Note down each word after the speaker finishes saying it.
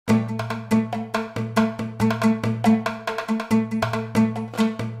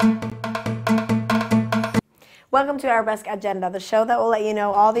Welcome to Arabesque Agenda, the show that will let you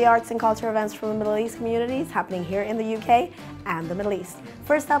know all the arts and culture events from the Middle East communities happening here in the UK and the Middle East.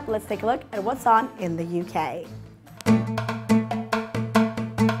 First up, let's take a look at what's on in the UK.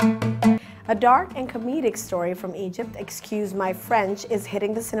 A dark and comedic story from Egypt, Excuse My French, is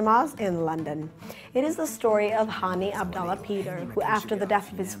hitting the cinemas in London. It is the story of Hani Abdallah Peter, who after the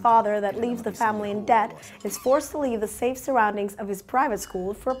death of his father that leaves the family in debt, is forced to leave the safe surroundings of his private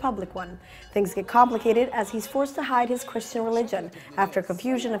school for a public one. Things get complicated as he's forced to hide his Christian religion after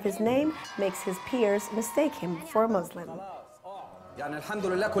confusion of his name makes his peers mistake him for a Muslim.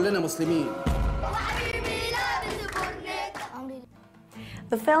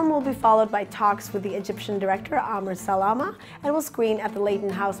 The film will be followed by talks with the Egyptian director Amr Salama and will screen at the Leighton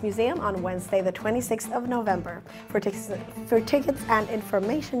House Museum on Wednesday, the 26th of November. For tickets and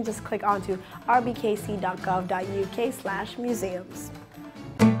information, just click onto rbkc.gov.uk/museums.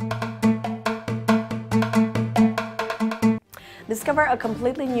 Discover a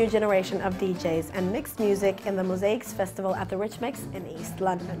completely new generation of DJs and mixed music in the Mosaiques festival at the Rich Mix in East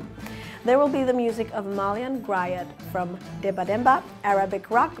London. There will be the music of Malian Griot from Debademba,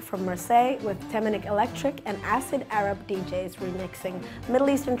 Arabic rock from Marseille with Temenic Electric, and acid Arab DJs remixing Middle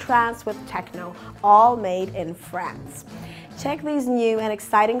Eastern trance with techno, all made in France. Check these new and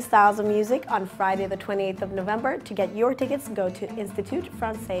exciting styles of music on Friday the 28th of November. To get your tickets, go to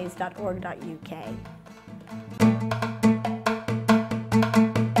institutefrancaise.org.uk.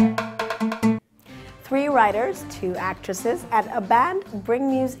 Three writers, two actresses, and a band bring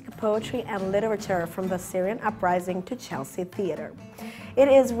music, poetry, and literature from the Syrian uprising to Chelsea Theatre. It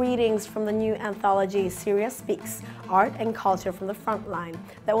is readings from the new anthology Syria Speaks, Art and Culture from the Frontline,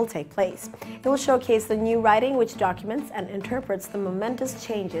 that will take place. It will showcase the new writing which documents and interprets the momentous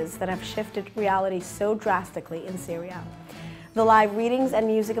changes that have shifted reality so drastically in Syria. The live readings and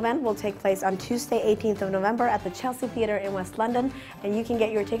music event will take place on Tuesday, 18th of November at the Chelsea Theatre in West London, and you can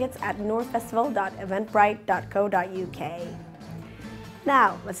get your tickets at northfestival.eventbrite.co.uk.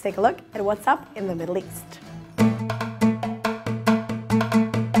 Now, let's take a look at what's up in the Middle East.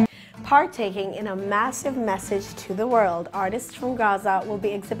 Partaking in a massive message to the world, artists from Gaza will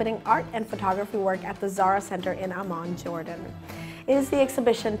be exhibiting art and photography work at the Zara Center in Amman, Jordan. It is the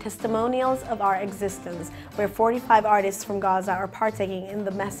exhibition Testimonials of Our Existence, where 45 artists from Gaza are partaking in the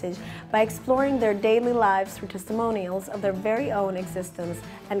message by exploring their daily lives through testimonials of their very own existence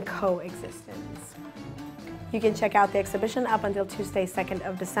and coexistence. You can check out the exhibition up until Tuesday, 2nd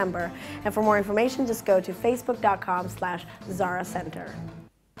of December. And for more information, just go to facebook.com/Zara Center.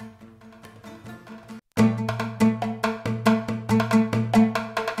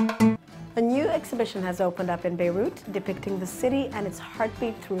 A new exhibition has opened up in Beirut, depicting the city and its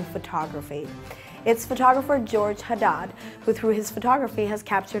heartbeat through photography. It's photographer George Haddad, who through his photography has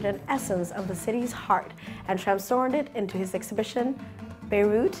captured an essence of the city's heart and transformed it into his exhibition,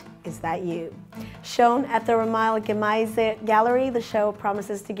 Beirut, Is That You? Shown at the Ramal Gemaise Gallery, the show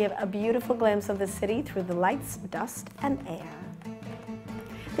promises to give a beautiful glimpse of the city through the lights, dust, and air.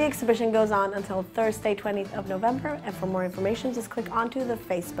 The exhibition goes on until Thursday, 20th of November, and for more information, just click onto the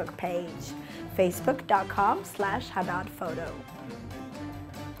Facebook page, facebook.com/HaddadPhoto.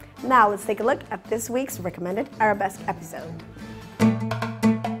 Now let's take a look at this week's recommended Arabesque episode.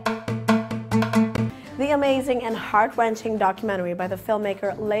 The amazing and heart-wrenching documentary by the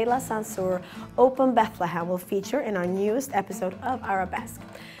filmmaker Leila Sansour, Open Bethlehem, will feature in our newest episode of Arabesque.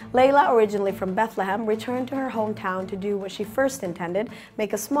 Leila, originally from Bethlehem, returned to her hometown to do what she first intended,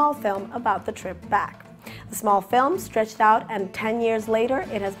 make a small film about the trip back. The small film stretched out, and 10 years later,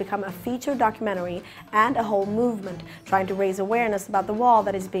 it has become a feature documentary and a whole movement, trying to raise awareness about the wall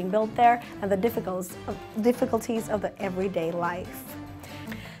that is being built there and the difficulties of the everyday life.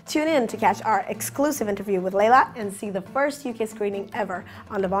 Tune in to catch our exclusive interview with Leila and see the first UK screening ever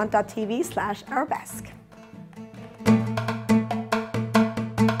on levant.tv/Arabesque.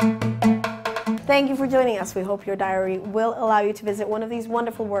 Thank you for joining us. We hope your diary will allow you to visit one of these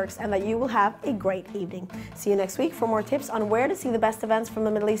wonderful works and that you will have a great evening. See you next week for more tips on where to see the best events from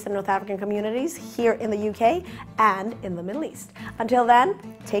the Middle East and North African communities here in the UK and in the Middle East. Until then,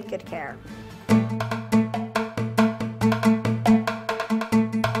 take good care.